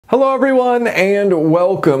Hello everyone and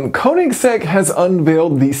welcome. Koenigsegg has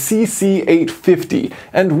unveiled the CC850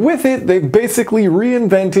 and with it they've basically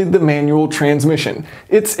reinvented the manual transmission.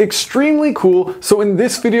 It's extremely cool, so in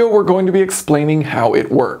this video we're going to be explaining how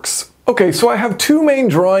it works. Okay, so I have two main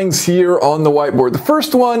drawings here on the whiteboard. The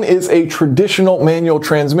first one is a traditional manual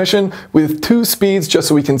transmission with 2 speeds just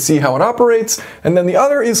so we can see how it operates, and then the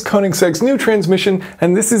other is Koenigsegg's new transmission,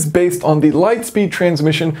 and this is based on the Lightspeed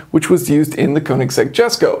transmission which was used in the Koenigsegg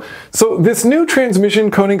Jesko. So this new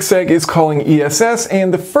transmission Koenigsegg is calling ESS,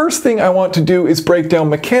 and the first thing I want to do is break down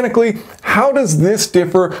mechanically how does this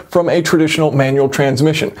differ from a traditional manual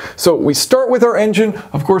transmission. So we start with our engine,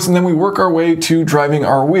 of course, and then we work our way to driving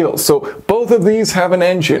our wheels. So both of these have an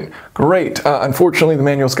engine. Great. Unfortunately, the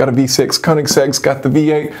manual's got a V6. Koenigsegg's got the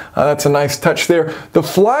V8. That's a nice touch there. The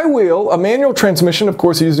flywheel, a manual transmission, of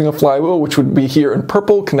course, using a flywheel, which would be here in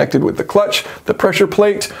purple, connected with the clutch, the pressure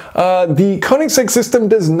plate. The Koenigsegg system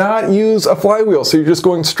does not use a flywheel, so you're just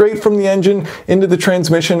going straight from the engine into the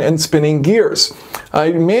transmission and spinning gears.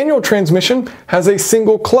 A manual transmission has a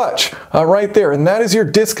single clutch right there, and that is your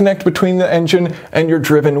disconnect between the engine and your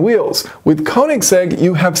driven wheels. With Koenigsegg,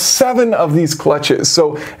 you have 7 of these clutches.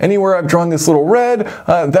 So anywhere I've drawn this little red,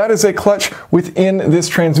 that is a clutch within this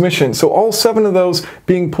transmission. So all 7 of those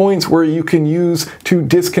being points where you can use to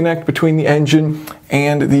disconnect between the engine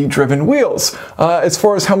and the driven wheels. As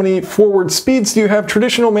far as how many forward speeds do you have,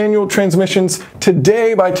 traditional manual transmissions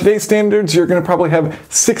today, by today's standards, you're going to probably have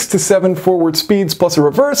 6 to 7 forward speeds plus a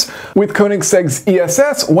reverse. With Koenigsegg's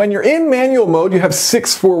ESS, when you're in manual mode, you have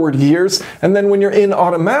 6 forward gears, and then when you're in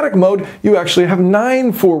automatic mode, you actually have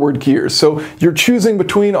 9 forward gears. So you're choosing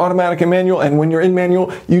between automatic and manual, and when you're in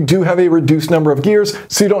manual, you do have a reduced number of gears,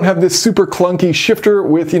 so you don't have this super clunky shifter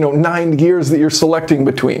with, 9 gears that you're selecting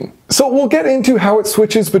between. So we'll get into how it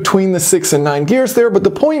switches between the 6 and 9 gears there, but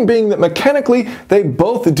the point being that mechanically they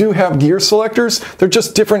both do have gear selectors. They're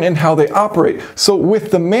just different in how they operate. So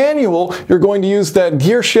with the manual, you're going to use that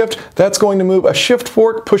gear shift. That's going to move a shift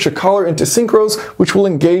fork, push a collar into synchros, which will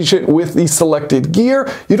engage it with the selected gear.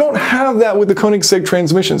 You don't have that with the Koenigsegg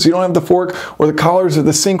transmissions. You don't have the fork or the collars or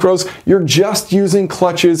the synchros. You're just using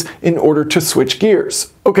clutches in order to switch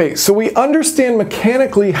gears. Okay, so we understand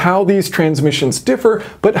mechanically how these transmissions differ,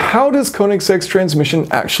 but how does Koenigsegg's transmission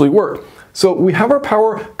actually work? So we have our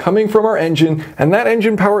power coming from our engine, and that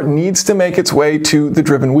engine power needs to make its way to the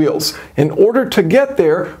driven wheels. In order to get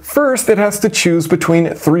there, first it has to choose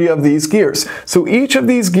between 3 of these gears. So each of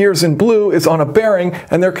these gears in blue is on a bearing,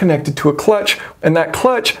 and they're connected to a clutch, and that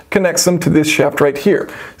clutch connects them to this shaft right here.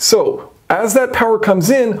 So as that power comes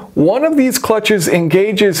in, one of these clutches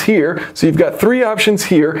engages here, so you've got 3 options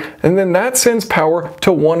here, and then that sends power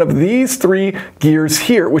to one of these 3 gears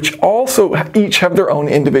here, which also each have their own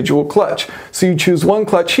individual clutch. So you choose one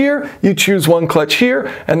clutch here, you choose one clutch here,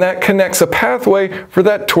 and that connects a pathway for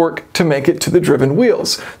that torque to make it to the driven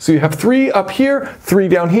wheels. So you have 3 up here, 3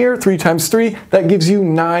 down here, 3 times 3, that gives you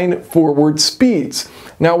 9 forward speeds.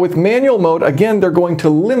 Now with manual mode, again, they're going to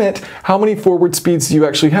limit how many forward speeds you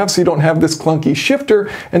actually have, so you don't have this clunky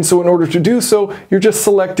shifter, and so in order to do so, you're just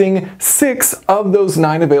selecting 6 of those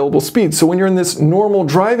 9 available speeds. So when you're in this normal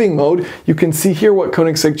driving mode, you can see here what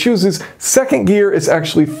Koenigsegg chooses. 2nd gear is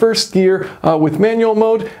actually 1st gear with manual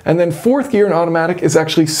mode, and then 4th gear in automatic is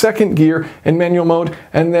actually 2nd gear in manual mode,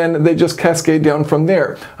 and then they just cascade down from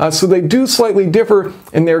there. So they do slightly differ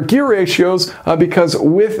in their gear ratios because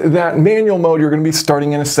with that manual mode, you're going to be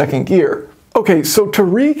starting in a 2nd gear. Okay, so to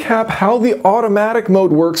recap how the automatic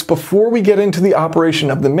mode works before we get into the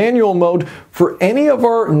operation of the manual mode, for any of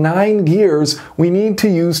our 9 gears, we need to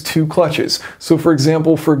use 2 clutches. So for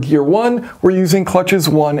example, for gear 1, we're using clutches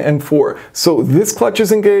 1 and 4. So this clutch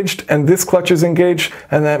is engaged and this clutch is engaged,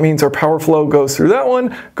 and that means our power flow goes through that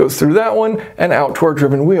one, and out to our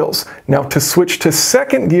driven wheels. Now to switch to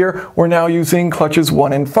 2nd gear, we're now using clutches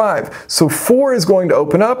 1 and 5. So 4 is going to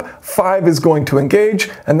open up, 5 is going to engage,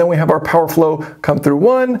 and then we have our power flow come through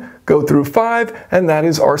 1, go through 5, and that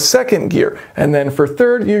is our 2nd gear. And then for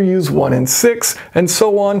 3rd, you use 1 and 6, and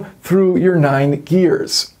so on through your 9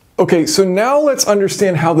 gears. Okay, so now let's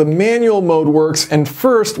understand how the manual mode works, and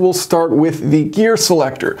first we'll start with the gear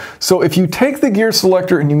selector. So if you take the gear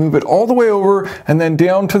selector and you move it all the way over and then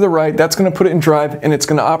down to the right, that's going to put it in drive, and it's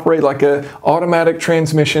going to operate like an automatic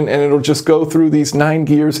transmission, and it'll just go through these 9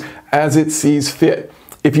 gears as it sees fit.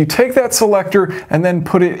 If you take that selector and then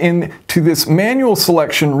put it into this manual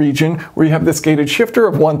selection region where you have this gated shifter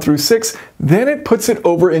of 1 through 6, then it puts it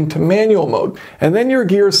over into manual mode. And then your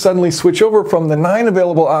gears suddenly switch over from the 9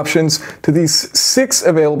 available options to these 6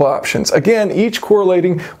 available options. Again, each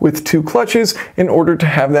correlating with 2 clutches in order to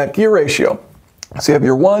have that gear ratio. So you have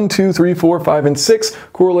your 1, 2, 3, 4, 5, and 6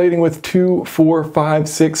 correlating with 2, 4, 5,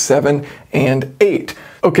 6, 7, and 8.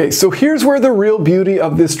 Okay, so here's where the real beauty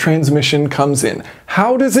of this transmission comes in.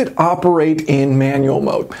 How does it operate in manual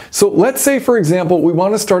mode? So let's say, for example, we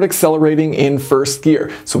want to start accelerating in first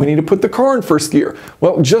gear. So we need to put the car in first gear.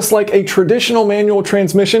 Well, just like a traditional manual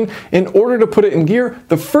transmission, in order to put it in gear,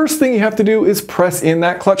 the first thing you have to do is press in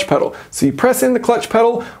that clutch pedal. So you press in the clutch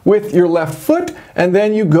pedal with your left foot, and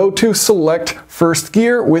then you go to select first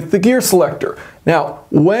gear with the gear selector. Now,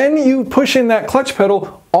 when you push in that clutch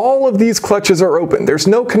pedal, all of these clutches are open. There's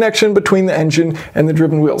no connection between the engine and the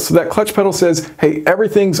driven wheels. So that clutch pedal says, hey,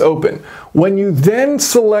 everything's open. When you then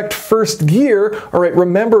select first gear, all right,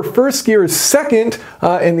 remember first gear is second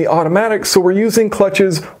in the automatic, so we're using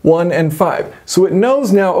clutches 1 and 5. So it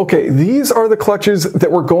knows now, okay, these are the clutches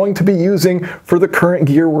that we're going to be using for the current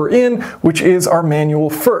gear we're in, which is our manual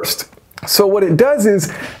first. So what it does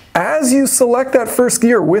is, as you select that first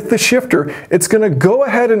gear with the shifter, it's going to go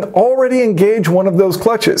ahead and already engage one of those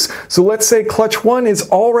clutches. So let's say clutch 1 is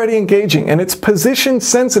already engaging and it's position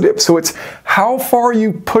sensitive. So it's how far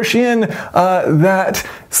you push in that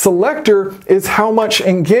selector is how much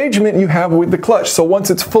engagement you have with the clutch. So once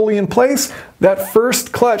it's fully in place, that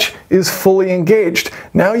first clutch is fully engaged.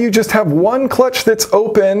 Now you just have one clutch that's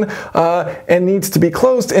open and needs to be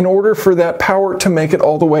closed in order for that power to make it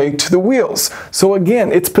all the way to the wheels. So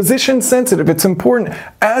again, it's position sensitive. It's important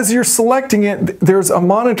as you're selecting it, there's a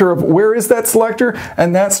monitor of where is that selector,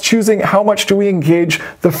 and that's choosing how much do we engage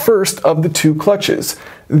the first of the two clutches.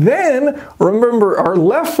 Then, remember, our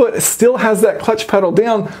left foot still has that clutch pedal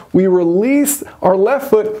down. We release our left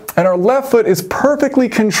foot, and our left foot is perfectly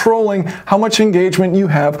controlling how much engagement you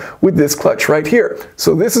have with this clutch right here.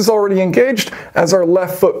 So this is already engaged. As our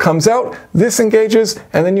left foot comes out, this engages,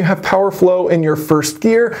 and then you have power flow in your first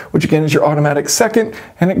gear, which again is your automatic second,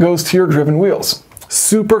 and it goes to your driven wheels.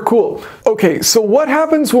 Super cool. Okay, so what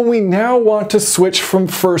happens when we now want to switch from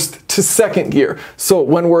first to second gear? So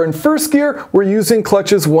when we're in first gear, we're using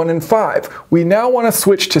clutches 1 and 5. We now want to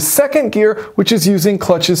switch to second gear, which is using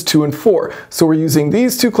clutches 2 and 4. So we're using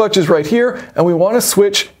these two clutches right here, and we want to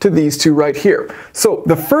switch to these two right here. So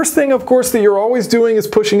the first thing, of course, that you're always doing is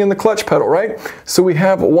pushing in the clutch pedal, right? So we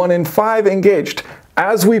have 1 and 5 engaged.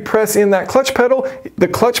 As we press in that clutch pedal, the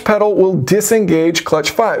clutch pedal will disengage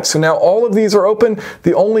clutch 5. So now all of these are open.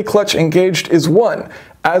 The only clutch engaged is 1.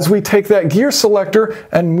 As we take that gear selector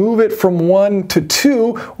and move it from 1 to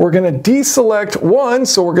 2, we're going to deselect 1,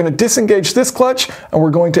 so we're going to disengage this clutch, and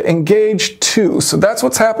we're going to engage 2. So that's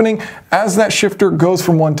what's happening as that shifter goes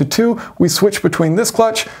from 1 to 2. We switch between this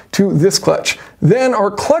clutch to this clutch. Then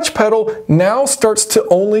our clutch pedal now starts to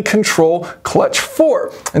only control clutch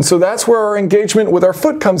 4. And so that's where our engagement with our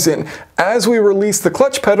foot comes in. As we release the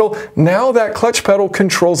clutch pedal, now that clutch pedal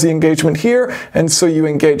controls the engagement here, and so you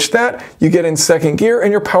engage that, you get in second gear,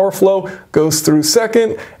 and your power flow goes through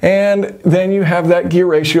second, and then you have that gear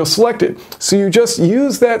ratio selected. So you just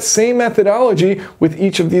use that same methodology with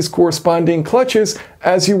each of these corresponding clutches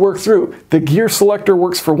as you work through. The gear selector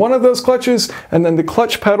works for one of those clutches, and then the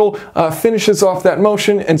clutch pedal finishes off that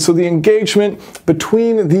motion, and so the engagement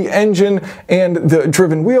between the engine and the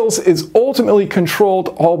driven wheels is ultimately controlled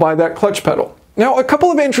all by that clutch pedal. Now, a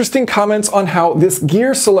couple of interesting comments on how this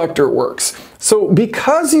gear selector works. So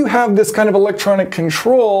because you have this kind of electronic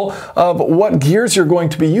control of what gears you're going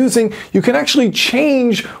to be using, you can actually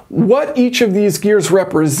change what each of these gears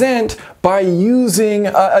represent by using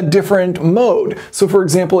a different mode. So for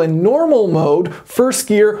example, in normal mode, first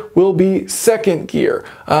gear will be second gear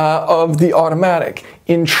of the automatic.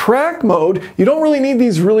 In track mode, you don't really need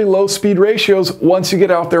these really low speed ratios once you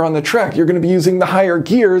get out there on the track. You're going to be using the higher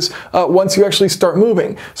gears once you actually start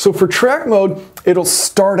moving. So for track mode, it'll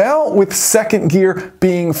start out with second gear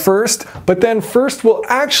being first, but then first will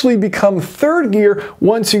actually become third gear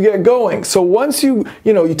once you get going. So once you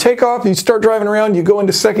take off, you start driving around, you go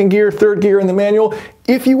into second gear, third gear in the manual.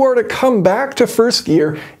 If you are to come back to first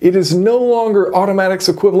gear, it is no longer automatic's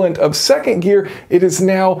equivalent of second gear, it is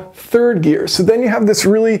now third gear. So then you have this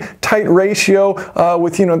really tight ratio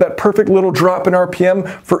with that perfect little drop in RPM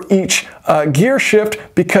for each gear shift,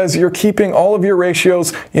 because you're keeping all of your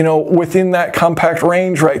ratios within that compact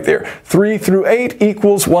range right there. 3 through 8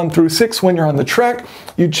 equals 1 through 6 when you're on the track.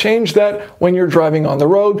 You change that when you're driving on the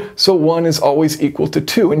road, so 1 is always equal to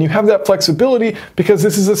 2. And you have that flexibility because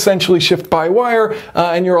this is essentially shift by wire,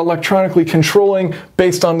 and you're electronically controlling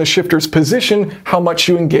based on the shifter's position how much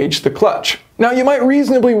you engage the clutch. Now you might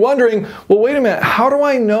reasonably wondering, well wait a minute, how do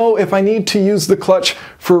I know if I need to use the clutch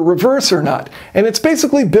for reverse or not? And it's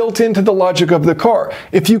basically built into the logic of the car.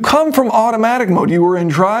 If you come from automatic mode, you were in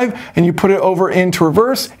drive and you put it over into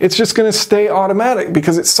reverse, it's just going to stay automatic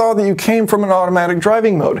because it saw that you came from an automatic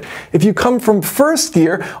driving mode. If you come from first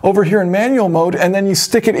gear over here in manual mode and then you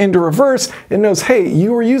stick it into reverse, it knows, hey,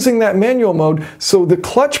 you were using that manual mode, so the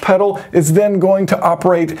clutch pedal is then going to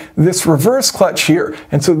operate this reverse clutch here.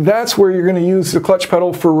 And so that's where you're going to use the clutch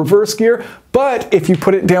pedal for reverse gear. But if you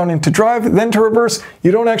put it down into drive, then to reverse,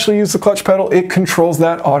 you don't actually use the clutch pedal, it controls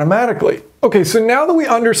that automatically. Okay, so now that we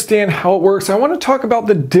understand how it works, I want to talk about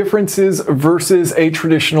the differences versus a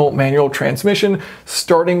traditional manual transmission,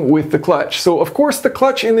 starting with the clutch. So of course the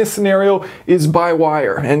clutch in this scenario is by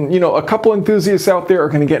wire, and a couple enthusiasts out there are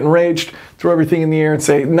going to get enraged, throw everything in the air and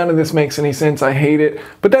say, none of this makes any sense, I hate it.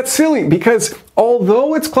 But that's silly, because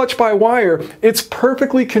although it's clutch by wire, it's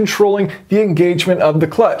perfectly controlling the engagement of the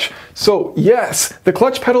clutch. So yes, the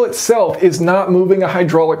clutch pedal itself is not moving a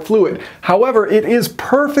hydraulic fluid. However, it is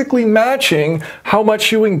perfectly matching how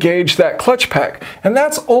much you engage that clutch pack. And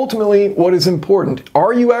that's ultimately what is important.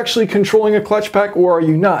 Are you actually controlling a clutch pack or are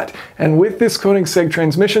you not? And with this Koenigsegg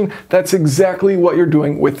transmission, that's exactly what you're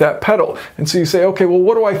doing with that pedal. And so you say, okay, well,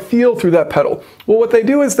 what do I feel through that pedal? Well, what they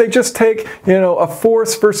do is they just take, a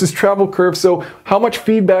force versus travel curve. So how much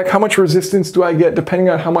feedback, how much resistance do I get depending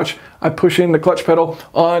on how much I push in the clutch pedal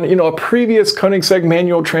on, a previous Koenigsegg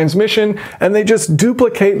manual transmission, and they just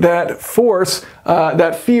duplicate that force,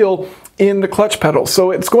 that feel in the clutch pedal.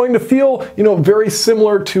 So it's going to feel, very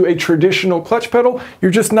similar to a traditional clutch pedal.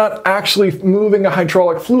 You're just not actually moving a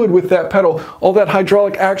hydraulic fluid with that pedal. All that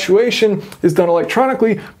hydraulic actuation is done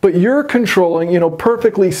electronically, but you're controlling,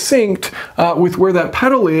 perfectly synced with where that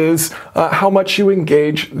pedal is, how much you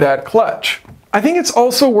engage that clutch. I think it's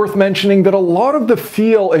also worth mentioning that a lot of the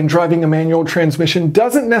feel in driving a manual transmission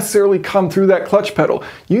doesn't necessarily come through that clutch pedal.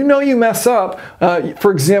 You mess up,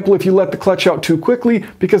 for example, if you let the clutch out too quickly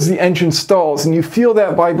because the engine stalls and you feel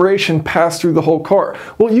that vibration pass through the whole car.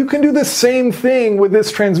 Well, you can do the same thing with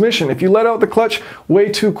this transmission. If you let out the clutch way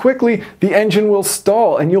too quickly, the engine will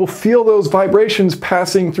stall and you'll feel those vibrations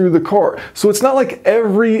passing through the car. So it's not like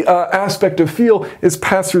every aspect of feel is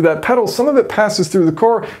passed through that pedal. Some of it passes through the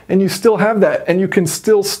car and you still have that, and you can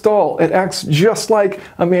still stall. It acts just like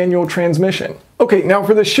a manual transmission. Okay, now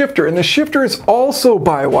for the shifter, and the shifter is also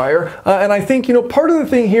by wire, and I think, part of the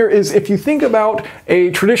thing here is if you think about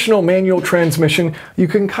a traditional manual transmission, you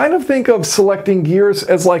can kind of think of selecting gears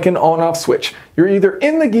as like an on-off switch. You're either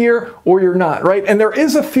in the gear or you're not, right? And there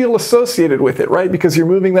is a feel associated with it, right? Because you're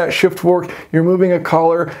moving that shift fork, you're moving a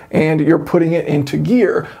collar, and you're putting it into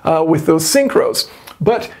gear with those synchros.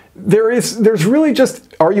 But there's really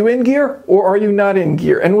just, are you in gear or are you not in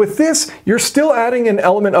gear? And with this, you're still adding an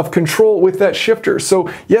element of control with that shifter.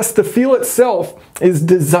 So yes, the feel itself is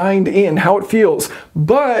designed in how it feels,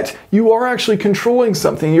 but you are actually controlling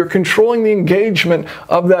something. You're controlling the engagement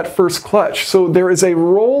of that first clutch. So there is a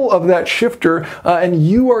role of that shifter, and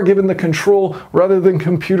you are given the control rather than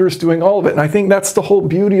computers doing all of it. And I think that's the whole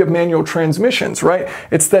beauty of manual transmissions, right?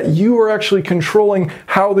 It's that you are actually controlling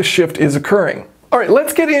how the shift is occurring. All right,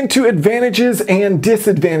 let's get into advantages and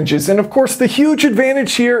disadvantages. And of course, the huge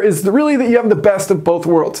advantage here is really that you have the best of both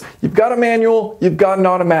worlds. You've got a manual, you've got an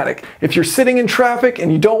automatic. If you're sitting in traffic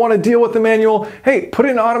and you don't want to deal with the manual, hey, put it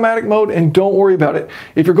in automatic mode and don't worry about it.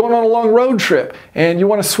 If you're going on a long road trip and you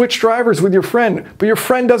want to switch drivers with your friend, but your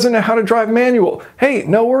friend doesn't know how to drive manual, hey,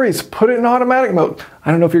 no worries, put it in automatic mode. I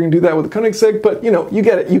don't know if you're going to do that with the Koenigsegg, but you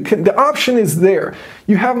get it. The option is there.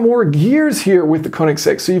 You have more gears here with the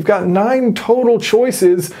Koenigsegg, so you've got 9 total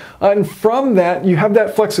choices, and from that you have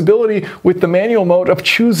that flexibility with the manual mode of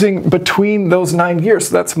choosing between those 9 gears.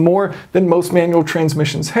 So that's more than most manual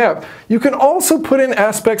transmissions have. You can also put in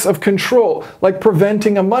aspects of control, like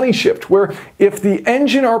preventing a money shift, where if the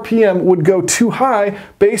engine RPM would go too high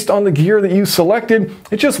based on the gear that you selected,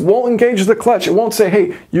 it just won't engage the clutch. It won't say,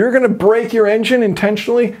 hey, you're going to break your engine intentionally.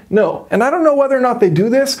 No. And I don't know whether or not they do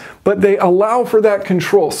this, but they allow for that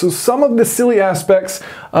control. So some of the silly aspects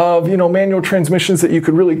of manual transmissions that you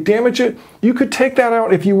could really damage it, you could take that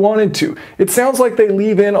out if you wanted to. It sounds like they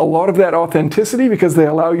leave in a lot of that authenticity because they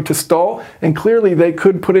allow you to stall, and clearly they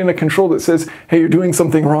could put in a control that says, hey, you're doing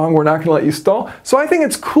something wrong, we're not going to let you stall. So I think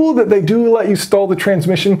it's cool that they do let you stall the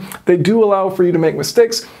transmission. They do allow for you to make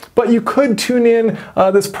mistakes, but you could tune in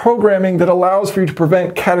this programming that allows for you to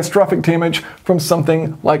prevent catastrophic damage from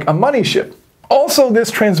something like a money shift. Also, this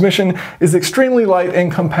transmission is extremely light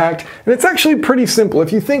and compact, and it's actually pretty simple.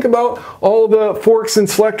 If you think about all the forks and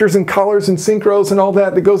selectors and collars and synchros and all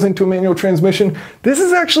that goes into a manual transmission, this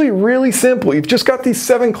is actually really simple. You've just got these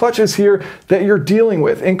 7 clutches here that you're dealing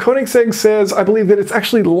with. And Koenigsegg says, I believe, that it's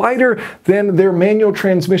actually lighter than their manual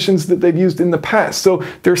transmissions that they've used in the past. So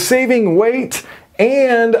they're saving weight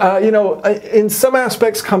and, in some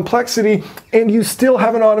aspects, complexity, and you still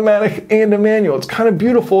have an automatic and a manual. It's kind of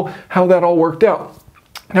beautiful how that all worked out.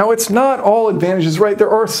 Now, it's not all advantages, right? There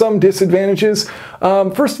are some disadvantages.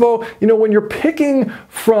 First of all, when you're picking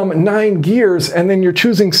from 9 gears and then you're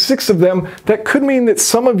choosing 6 of them, that could mean that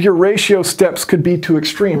some of your ratio steps could be too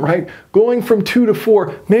extreme, right? Going from 2 to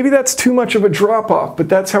 4, maybe that's too much of a drop-off, but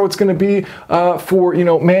that's how it's going to be for,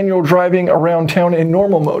 manual driving around town in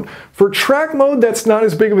normal mode. For track mode, that's not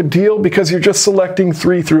as big of a deal because you're just selecting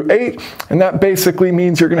 3 through 8, and that basically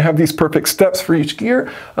means you're going to have these perfect steps for each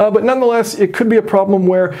gear. But nonetheless, it could be a problem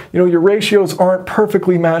where your ratios aren't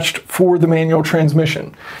perfectly matched for the manual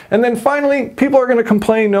transmission. And then finally, people are going to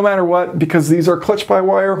complain no matter what because these are clutch by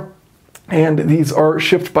wire and these are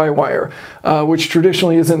shift by wire, which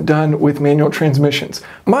traditionally isn't done with manual transmissions.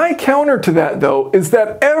 My counter to that, though, is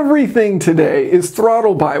that everything today is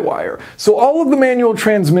throttle by wire. So all of the manual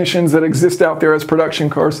transmissions that exist out there as production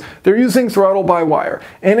cars, they're using throttle by wire.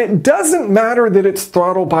 And it doesn't matter that it's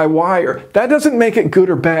throttle by wire. That doesn't make it good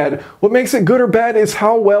or bad. What makes it good or bad is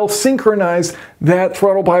how well synchronized that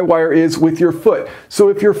throttle by wire is with your foot. So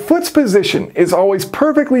if your foot's position is always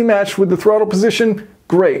perfectly matched with the throttle position,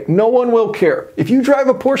 great, no one will care. If you drive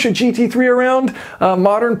a Porsche GT3 around, a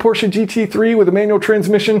modern Porsche GT3 with a manual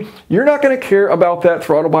transmission, you're not going to care about that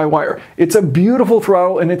throttle by wire. It's a beautiful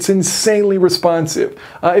throttle and it's insanely responsive.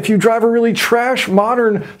 If you drive a really trash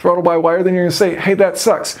modern throttle by wire, then you're going to say, hey, that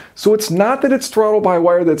sucks. So it's not that it's throttle by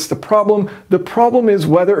wire that's the problem. The problem is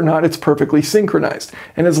whether or not it's perfectly synchronized.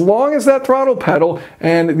 And as long as that throttle pedal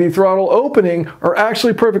and the throttle opening are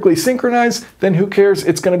actually perfectly synchronized, then who cares?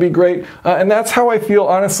 It's going to be great. And that's how I feel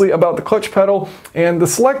honestly about the clutch pedal and the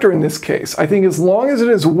selector in this case. I think as long as it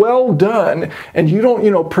is well done and you don't,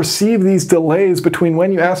 perceive these delays between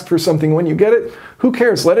when you ask for something and when you get it, who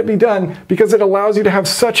cares? Let it be done because it allows you to have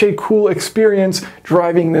such a cool experience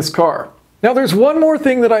driving this car. Now, there's one more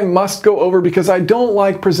thing that I must go over because I don't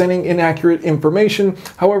like presenting inaccurate information.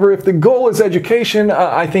 However, if the goal is education,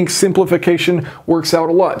 I think simplification works out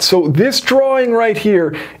a lot. So this drawing right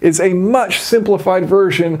here is a much simplified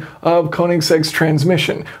version of Koenigsegg's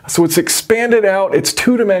transmission. So it's expanded out, it's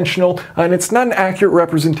two-dimensional, and it's not an accurate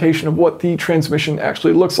representation of what the transmission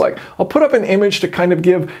actually looks like. I'll put up an image to kind of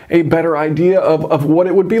give a better idea of what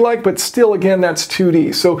it would be like, but still, again, that's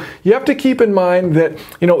 2D. So you have to keep in mind that,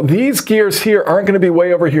 these gears here aren't going to be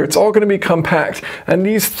way over here. It's all going to be compact. And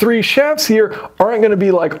these 3 shafts here aren't going to be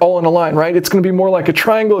like all in a line, right? It's going to be more like a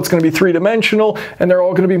triangle. It's going to be 3-dimensional, and they're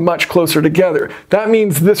all going to be much closer together. That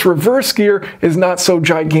means this reverse gear is not so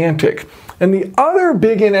gigantic. And the other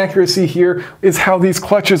big inaccuracy here is how these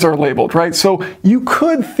clutches are labeled, right? So you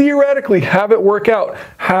could theoretically have it work out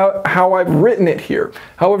how I've written it here.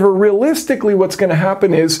 However, realistically, what's going to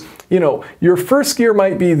happen is, your first gear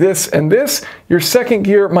might be this and this, your second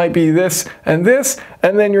gear might be this, and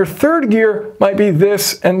then your third gear might be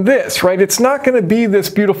this and this, right? It's not going to be this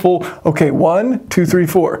beautiful, okay, 1, 2, 3,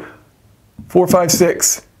 4, 4, 5,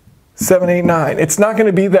 6, 7, 8, 9. It's not going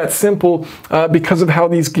to be that simple because of how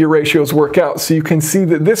these gear ratios work out. So you can see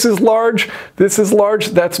that this is large,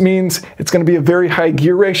 that means it's going to be a very high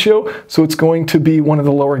gear ratio, so it's going to be one of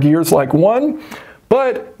the lower gears like 1.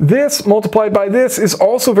 But this multiplied by this is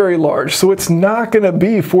also very large, so it's not going to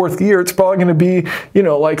be 4th gear. It's probably going to be,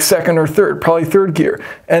 like 2nd or 3rd, probably 3rd gear.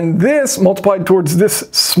 And this multiplied towards this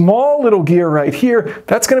small little gear right here,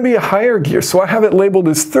 that's going to be a higher gear. So I have it labeled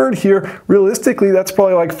as 3rd here. Realistically, that's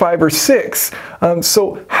probably like 5 or 6.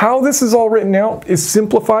 So how this is all written out is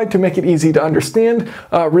simplified to make it easy to understand.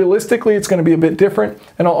 Realistically, it's going to be a bit different.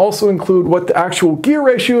 And I'll also include what the actual gear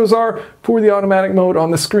ratios are for the automatic mode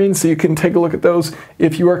on the screen so you can take a look at those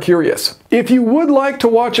if you are curious. If you would like to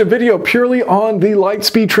watch a video purely on the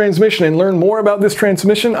Lightspeed transmission and learn more about this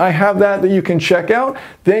transmission, I have that you can check out.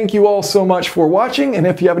 Thank you all so much for watching, and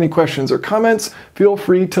if you have any questions or comments, feel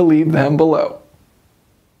free to leave them below.